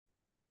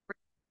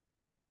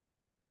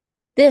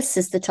This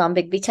is the Tom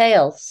Bigby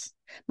Tales.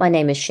 My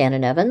name is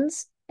Shannon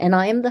Evans, and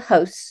I am the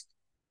host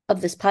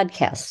of this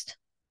podcast.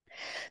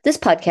 This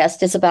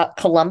podcast is about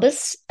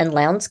Columbus and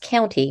Lowndes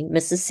County,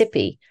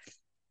 Mississippi,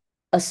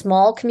 a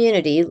small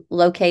community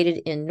located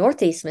in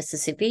northeast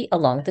Mississippi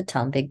along the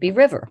Tom Bigby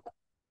River.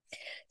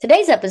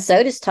 Today's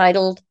episode is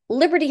titled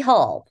Liberty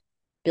Hall,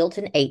 built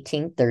in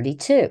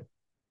 1832.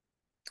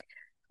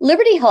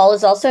 Liberty Hall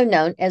is also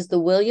known as the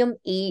William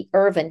E.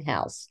 Irvin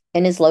House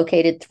and is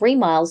located 3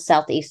 miles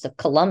southeast of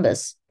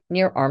Columbus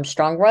near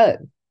Armstrong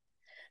Road.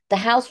 The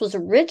house was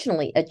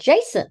originally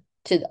adjacent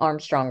to the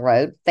Armstrong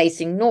Road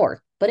facing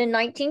north, but in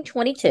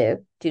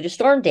 1922, due to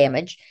storm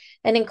damage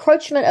and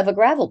encroachment of a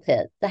gravel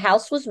pit, the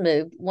house was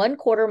moved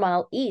 1/4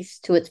 mile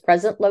east to its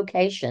present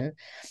location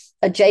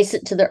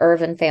adjacent to the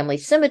Irvin family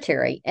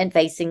cemetery and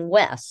facing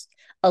west,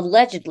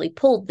 allegedly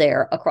pulled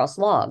there across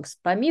logs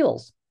by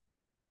mules.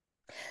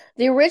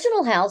 The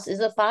original house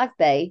is a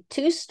 5-bay,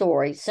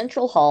 2-story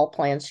central hall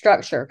plan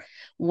structure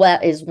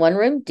that is 1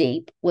 room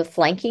deep with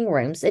flanking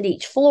rooms at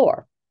each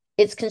floor.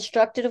 It's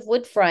constructed of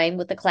wood frame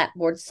with a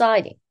clapboard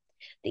siding.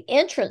 The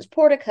entrance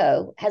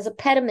portico has a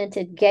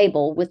pedimented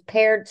gable with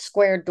paired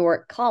square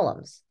Doric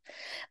columns.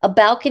 A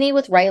balcony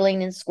with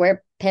railing and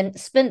square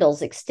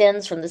spindles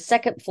extends from the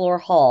second floor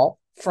hall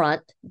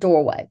front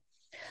doorway.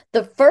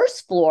 The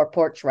first floor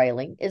porch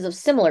railing is of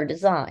similar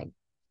design.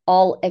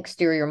 All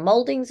exterior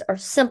moldings are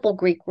simple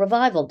Greek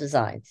Revival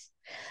designs.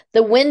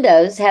 The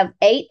windows have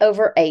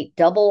 8/8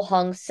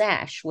 double-hung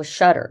sash with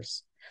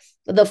shutters.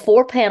 The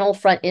 4-panel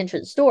front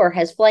entrance door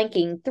has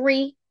flanking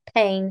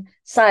 3-pane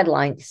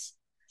sidelines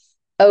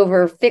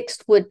over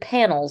fixed wood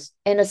panels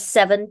and a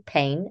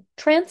 7-pane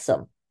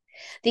transom.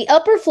 The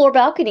upper floor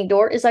balcony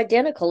door is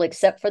identical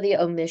except for the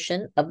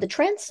omission of the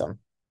transom.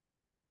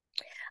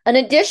 An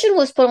addition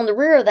was put on the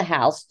rear of the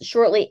house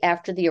shortly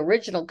after the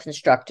original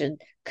construction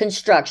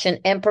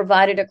and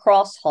provided a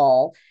cross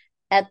hall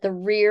at the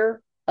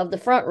rear of the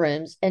front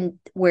rooms, and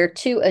where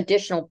 2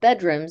 additional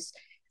bedrooms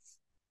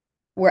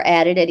were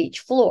added at each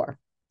floor.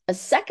 A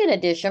second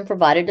addition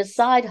provided a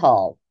side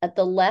hall at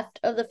the left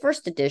of the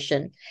first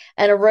addition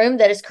and a room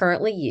that is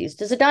currently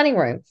used as a dining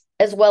room,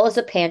 as well as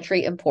a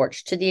pantry and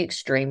porch to the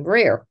extreme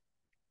rear.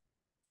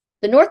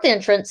 The north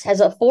entrance has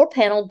a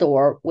 4-panel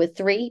door with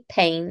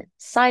 3-pane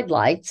side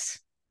lights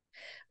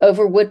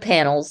over wood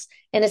panels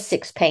and a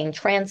 6-pane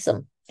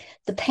transom.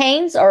 The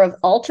panes are of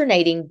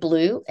alternating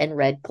blue and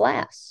red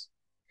glass.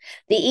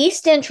 The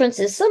east entrance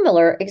is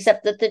similar,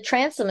 except that the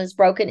transom is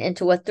broken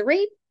into a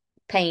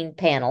 3-pane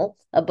panel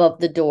above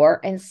the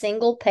door and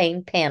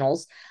single-pane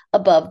panels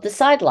above the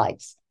side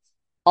lights.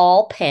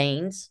 All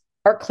panes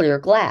are clear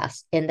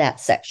glass in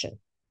that section.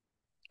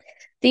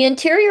 The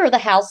interior of the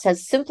house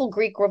has simple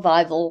Greek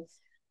Revival,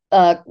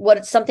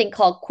 something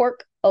called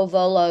cork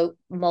ovolo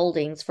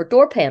moldings for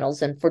door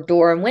panels and for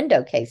door and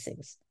window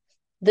casings.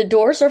 The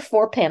doors are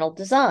 4-panel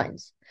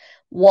designs.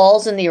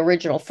 Walls in the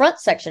original front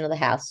section of the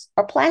house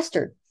are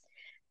plastered.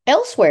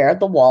 Elsewhere,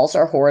 the walls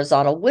are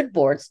horizontal wood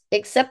boards,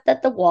 except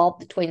that the wall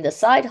between the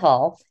side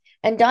hall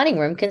and dining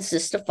room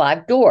consists of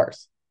 5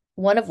 doors,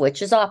 one of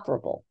which is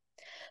operable.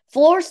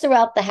 Floors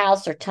throughout the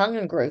house are tongue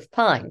and groove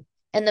pine,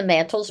 and the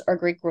mantels are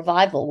Greek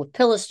Revival with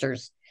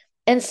pilasters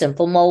and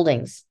simple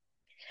moldings.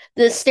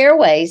 The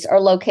stairways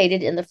are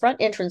located in the front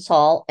entrance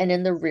hall and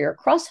in the rear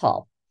cross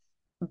hall.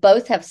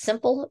 Both have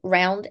simple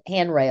round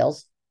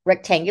handrails,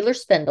 rectangular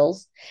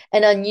spindles,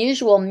 and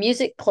unusual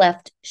music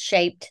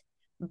cleft-shaped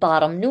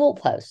bottom newel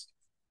post.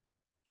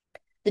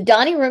 The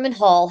dining room and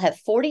hall have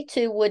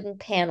 42 wooden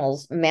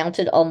panels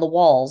mounted on the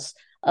walls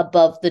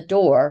above the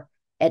door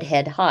at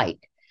head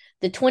height.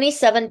 The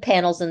 27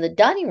 panels in the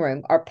dining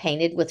room are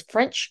painted with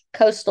French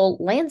coastal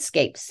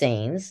landscape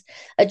scenes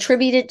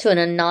attributed to an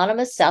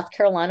anonymous South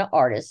Carolina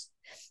artist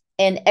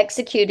and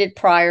executed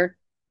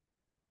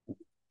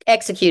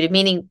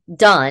meaning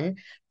done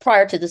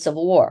prior to the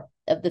Civil War.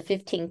 Of the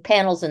 15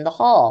 panels in the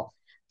hall,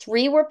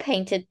 3 were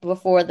painted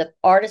before the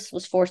artist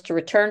was forced to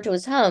return to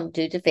his home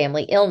due to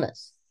family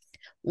illness.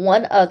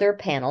 One other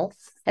panel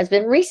has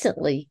been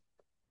recently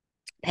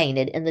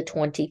painted in the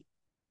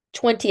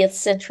 20th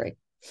century.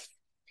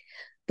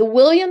 The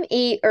William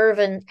E.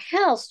 Irvin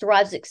House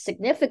derives its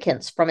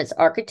significance from its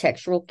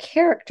architectural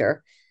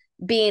character,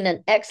 being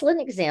an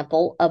excellent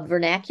example of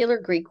vernacular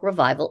Greek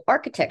Revival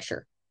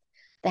architecture.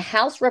 The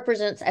house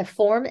represents a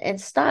form and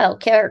style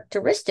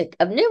characteristic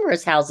of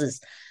numerous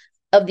houses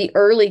of the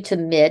early to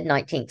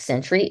mid-19th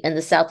century in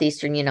the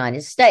southeastern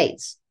United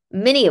States,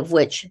 many of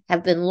which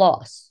have been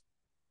lost.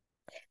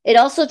 It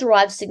also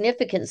derives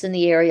significance in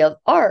the area of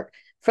art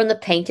from the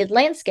painted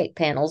landscape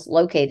panels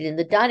located in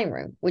the dining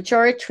room, which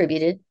are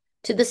attributed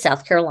to the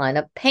South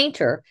Carolina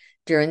painter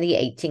during the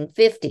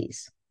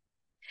 1850s.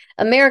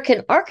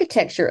 American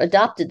architecture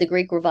adopted the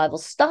Greek Revival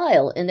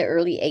style in the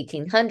early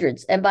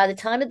 1800s, and by the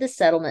time of the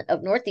settlement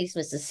of northeast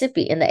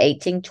Mississippi in the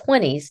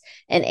 1820s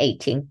and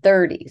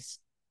 1830s.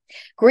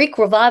 Greek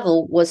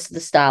Revival was the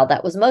style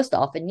that was most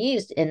often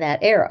used in that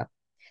era.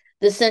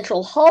 The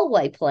central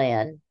hallway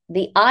plan,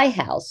 the I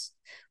House,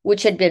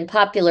 which had been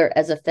popular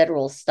as a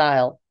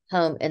federal-style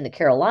home in the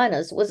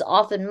Carolinas was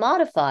often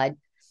modified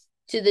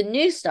to the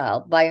new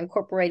style by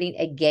incorporating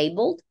a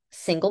gabled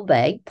single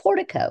bay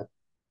portico,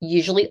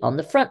 usually on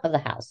the front of the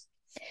house.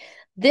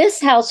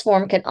 This house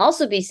form can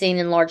also be seen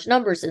in large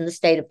numbers in the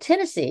state of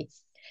Tennessee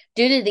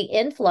due to the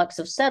influx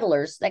of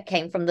settlers that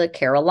came from the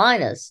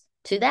Carolinas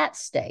to that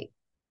state.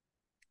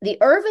 The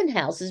Irvin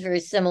house is very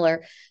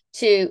similar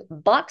to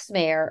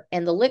Boxmere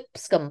and the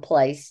Lipscomb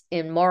Place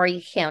in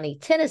Maury County,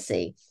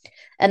 Tennessee,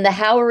 and the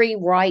Howery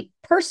Wright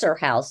Purser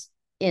House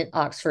in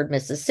Oxford,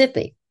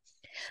 Mississippi.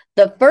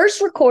 The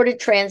first recorded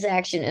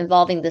transaction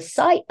involving the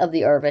site of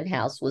the Irvin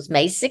house was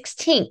May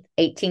 16,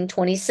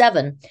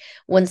 1827,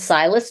 when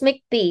Silas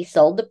McBee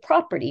sold the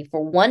property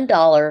for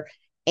 $1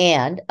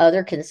 and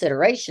other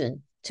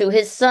consideration to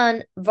his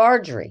son,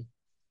 Vargery.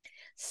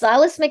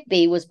 Silas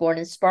McBee was born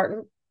in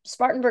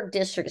Spartanburg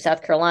District,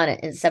 South Carolina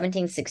in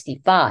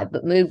 1765,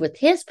 but moved with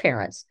his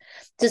parents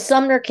to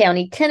Sumner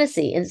County,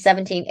 Tennessee in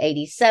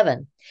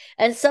 1787,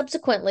 and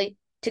subsequently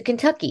to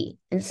Kentucky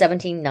in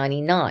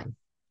 1799.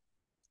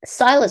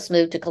 Silas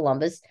moved to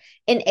Columbus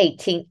in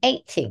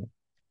 1818.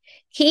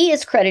 He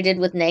is credited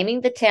with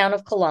naming the town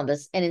of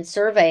Columbus and in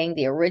surveying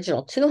the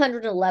original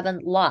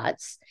 211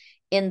 lots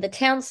in the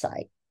town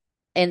site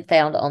and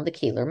found on the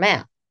Keeler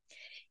map.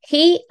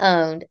 He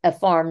owned a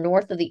farm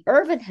north of the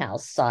Irvin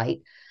House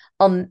site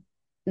on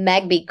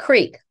Magby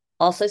Creek,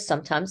 also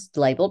sometimes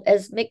labeled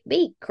as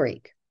McBee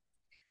Creek.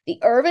 The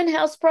Irvin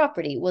House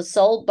property was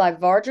sold by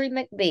Vargery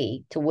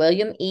McBee to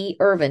William E.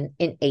 Irvin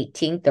in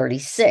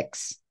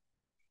 1836.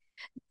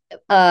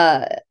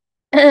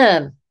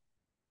 Vargery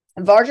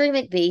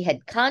McBee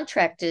had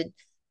contracted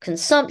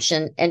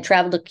consumption and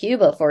traveled to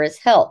Cuba for his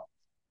health,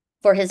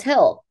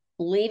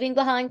 leaving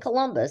behind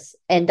Columbus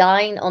and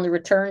dying on the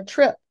return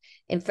trip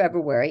in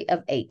February of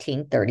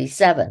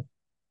 1837.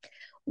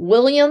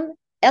 William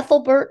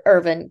Ethelbert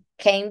Irvin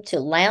came to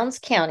Lowndes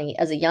County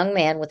as a young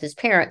man with his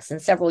parents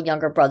and several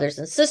younger brothers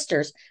and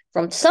sisters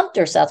from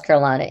Sumter, South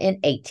Carolina in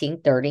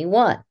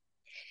 1831.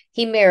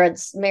 He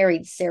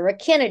married Sarah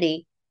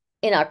Kennedy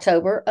in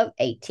October of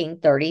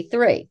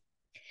 1833.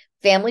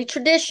 Family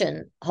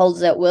tradition holds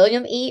that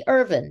William E.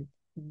 Irvin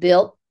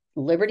built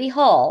Liberty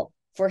Hall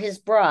for his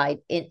bride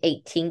in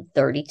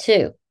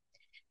 1832.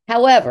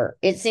 However,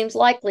 it seems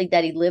likely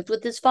that he lived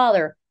with his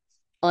father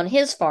on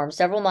his farm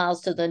several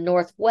miles to the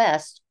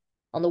northwest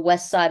on the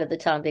west side of the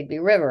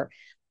Tombigbee River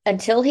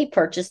until he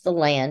purchased the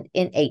land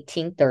in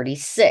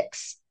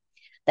 1836.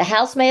 The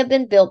house may have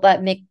been built by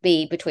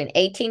McBee between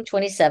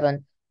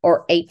 1827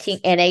 and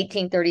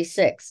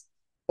 1836,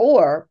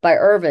 or by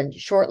Irvin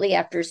shortly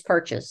after his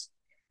purchase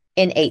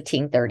in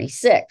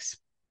 1836.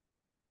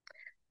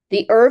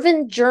 The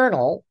Irvin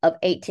Journal of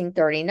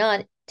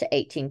 1839 to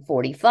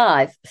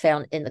 1845,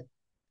 found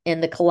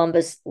in the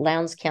Columbus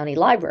Lowndes County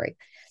Library,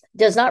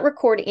 does not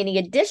record any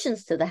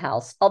additions to the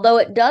house, although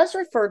it does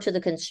refer to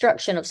the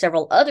construction of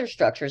several other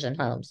structures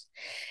and homes.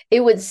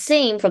 It would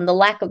seem from the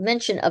lack of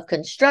mention of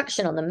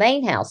construction on the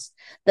main house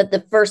that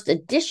the first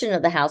edition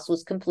of the house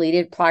was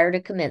completed prior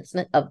to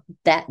commencement of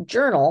that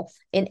journal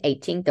in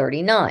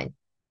 1839.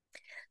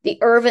 The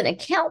Irvin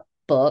Account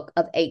Book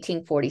of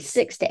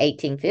 1846 to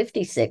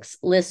 1856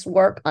 lists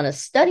work on a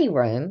study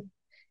room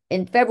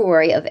in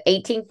February of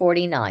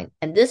 1849,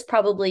 and this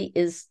probably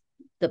is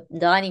the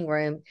dining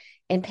room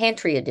and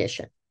pantry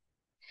edition.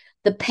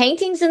 The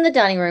paintings in the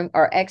dining room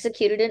are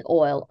executed in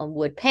oil on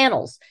wood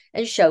panels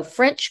and show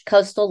French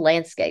coastal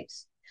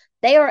landscapes.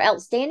 They are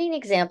outstanding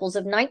examples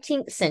of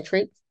 19th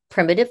century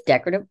primitive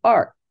decorative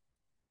art.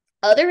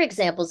 Other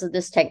examples of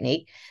this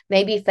technique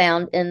may be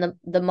found in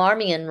the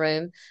Marmion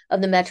Room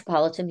of the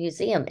Metropolitan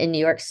Museum in New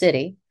York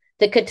City,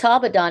 the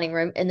Catawba Dining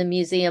Room in the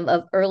Museum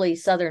of Early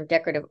Southern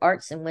Decorative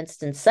Arts in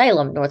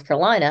Winston-Salem, North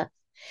Carolina,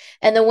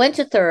 and the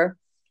Winterthur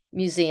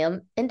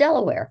Museum in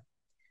Delaware.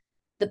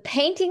 The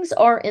paintings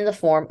are in the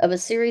form of a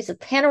series of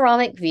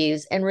panoramic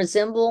views and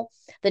resemble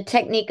the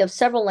technique of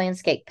several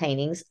landscape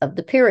paintings of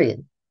the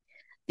period.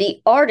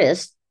 The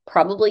artist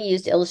probably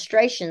used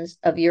illustrations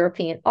of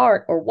European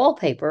art or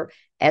wallpaper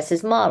as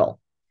his model.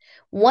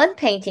 One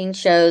painting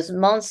shows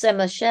Mont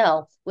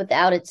Saint-Michel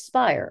without its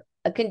spire,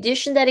 a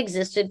condition that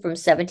existed from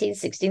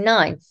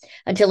 1769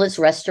 until its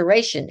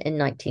restoration in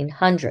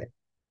 1900.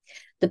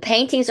 The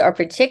paintings are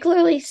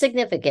particularly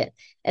significant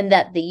in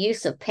that the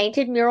use of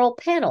painted mural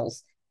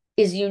panels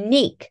is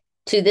unique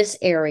to this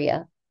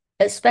area,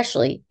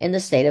 especially in the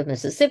state of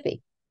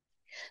Mississippi.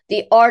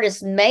 The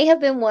artist may have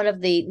been one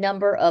of the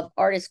number of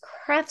artist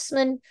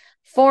craftsmen,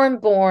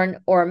 foreign-born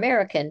or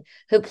American,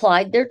 who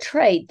plied their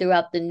trade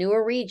throughout the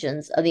newer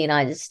regions of the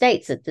United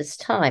States at this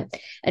time,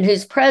 and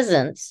whose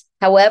presence,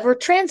 however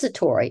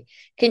transitory,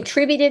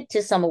 contributed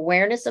to some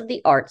awareness of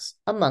the arts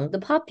among the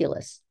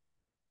populace.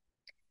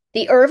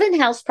 The Irvin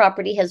House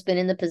property has been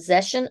in the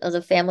possession of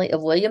the family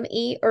of William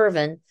E.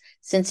 Irvin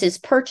since his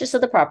purchase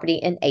of the property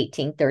in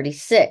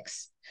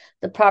 1836.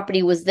 The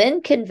property was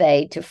then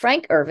conveyed to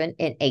Frank Irvin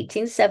in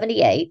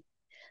 1878,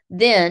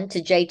 then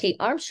to J.T.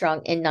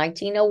 Armstrong in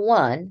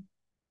 1901,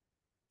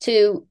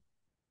 to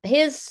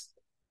his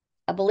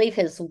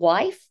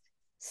wife,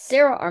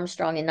 Sarah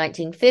Armstrong in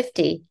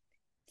 1950,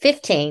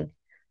 15,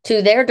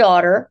 to their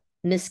daughter,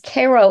 Miss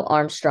Caro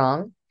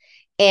Armstrong,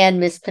 and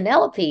Miss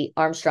Penelope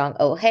Armstrong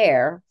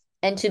O'Hare,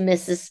 and to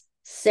Mrs.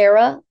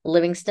 Sarah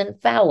Livingston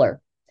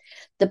Fowler.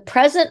 The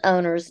present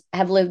owners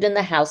have lived in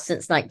the house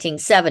since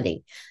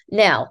 1970.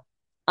 Now,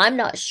 I'm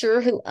not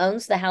sure who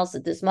owns the house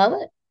at this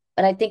moment,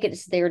 but I think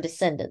it's their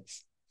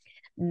descendants.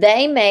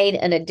 They made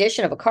an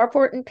addition of a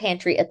carport and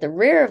pantry at the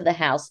rear of the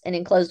house and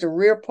enclosed a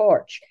rear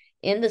porch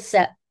in the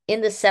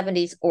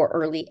 70s or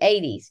early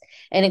 80s,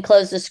 and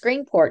enclosed a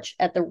screen porch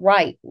at the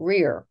right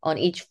rear on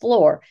each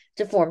floor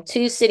to form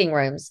 2 sitting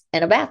rooms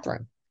and a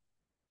bathroom.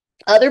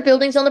 Other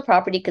buildings on the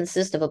property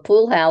consist of a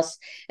pool house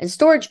and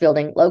storage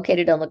building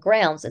located on the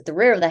grounds at the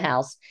rear of the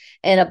house,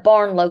 and a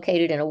barn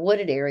located in a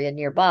wooded area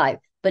nearby,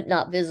 but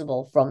not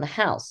visible from the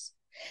house.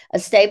 A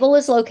stable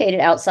is located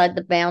outside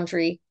the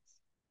boundary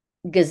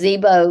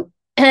gazebo,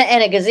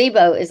 and a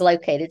gazebo is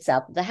located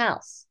south of the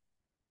house.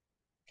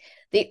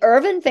 The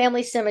Irvin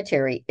Family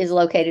Cemetery is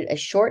located a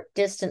short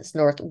distance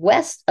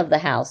northwest of the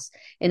house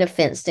in a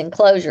fenced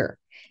enclosure.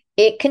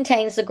 It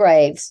contains the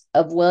graves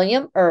of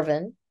William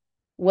Irvin,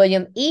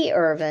 William E.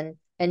 Irvin,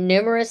 and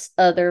numerous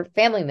other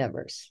family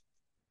members.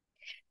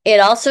 It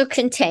also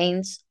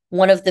contains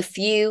one of the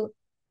few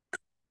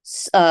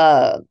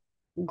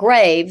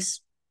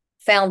graves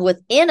found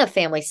within a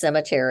family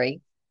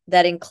cemetery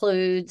that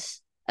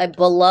includes a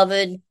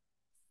beloved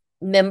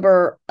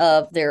member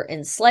of their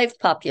enslaved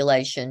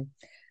population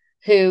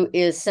who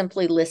is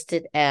simply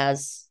listed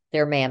as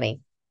their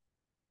mammy.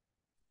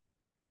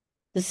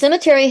 The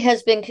cemetery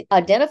has been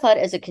identified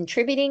as a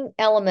contributing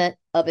element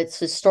of its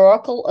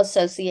historical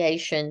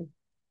association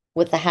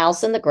with the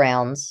house and the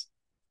grounds,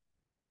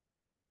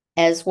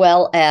 as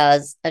well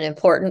as an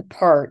important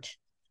part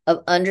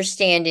of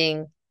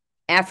understanding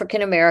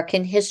African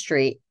American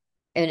history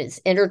and its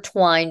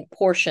intertwined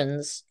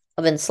portions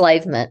of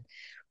enslavement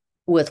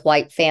with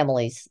white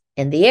families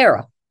in the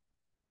era.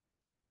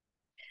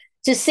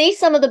 To see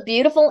some of the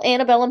beautiful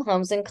antebellum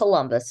homes in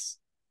Columbus,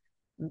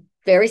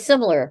 very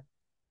similar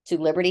to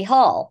Liberty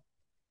Hall,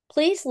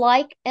 please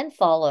like and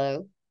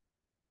follow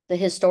the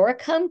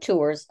Historic Home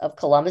Tours of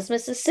Columbus,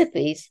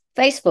 Mississippi's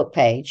Facebook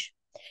page.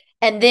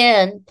 And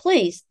then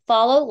please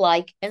follow,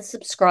 like, and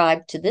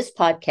subscribe to this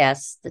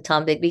podcast, The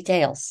Tom Bigby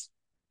Tales.